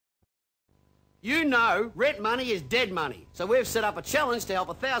You know rent money is dead money, so we've set up a challenge to help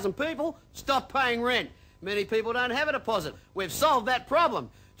 1,000 people stop paying rent. Many people don't have a deposit. We've solved that problem.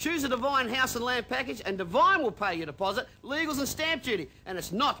 Choose a Devine house and land package and Devine will pay your deposit, legals and stamp duty, and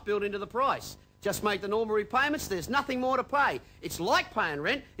it's not built into the price. Just make the normal repayments, there's nothing more to pay. It's like paying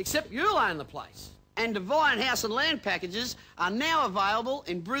rent, except you'll own the place. And Devine house and land packages are now available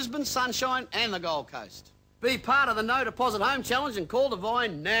in Brisbane, Sunshine and the Gold Coast. Be part of the No Deposit Home Challenge and call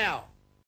Devine now.